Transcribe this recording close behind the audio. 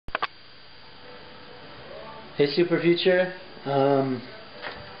Hey Super Future,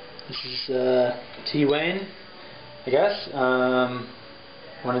 this is T. Wayne, I guess.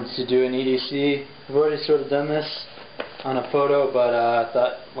 Wanted to do an EDC. I've already sort of done this on a photo, but I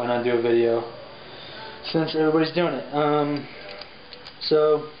thought why not do a video since everybody's doing it.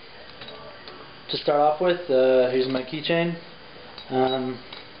 So to start off with, here's my keychain. I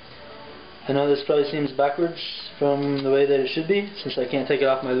know this probably seems backwards from the way that it should be, since I can't take it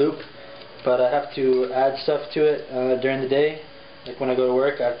off my loop. But I have to add stuff to it during the day. Like when I go to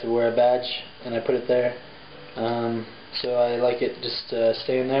work, I have to wear a badge and I put it there. So I like it just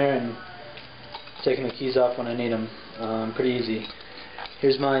staying there and taking the keys off when I need them. Pretty easy.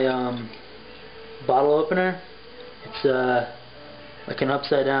 Here's my bottle opener. It's like an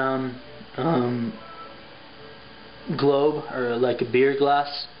upside down globe, or like a beer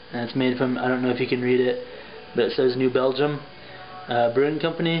glass, and it's made from, I don't know if you can read it, but it says New Belgium Brewing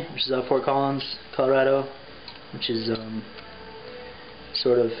Company, which is out of Fort Collins, Colorado, which is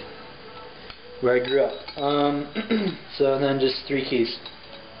sort of where I grew up. So then just 3 keys.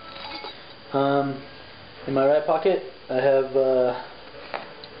 In my right pocket I have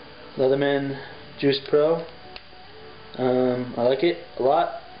Leatherman Juice Pro. I like it a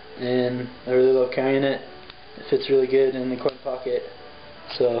lot and I really love carrying it. It fits really good in the coin pocket,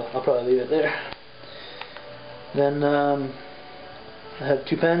 so I'll probably leave it there. Then I have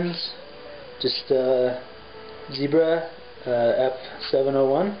 2 pens, just Zebra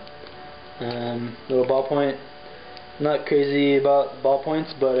F701, little ballpoint. I'm not crazy about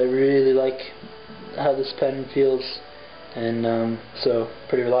ballpoints, but I really like how this pen feels, and so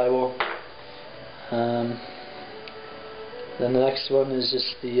pretty reliable. Then the next one is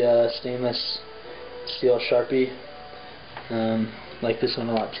just the stainless steel Sharpie. Like this one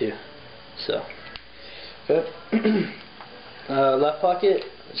a lot too. So, okay. Left pocket,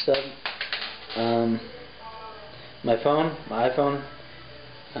 my phone, my iPhone,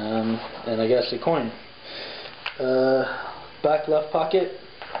 and I guess a coin. Back left pocket,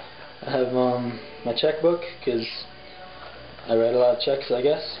 I have my checkbook, because I write a lot of checks, I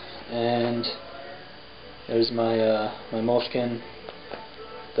guess, and there's my my moleskin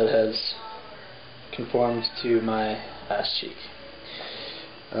that has conformed to my ass cheek.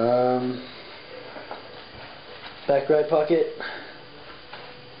 Back right pocket,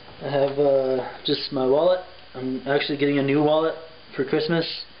 I have just my wallet. I'm actually getting a new wallet for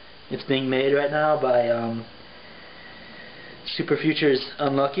Christmas. It's being made right now by Super Future's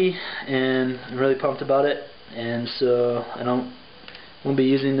Unlucky, and I'm really pumped about it. And so I won't be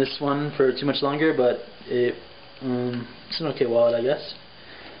using this one for too much longer, but it's an okay wallet, I guess.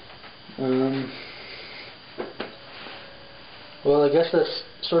 Well, I guess that's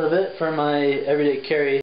sort of it for my everyday carry.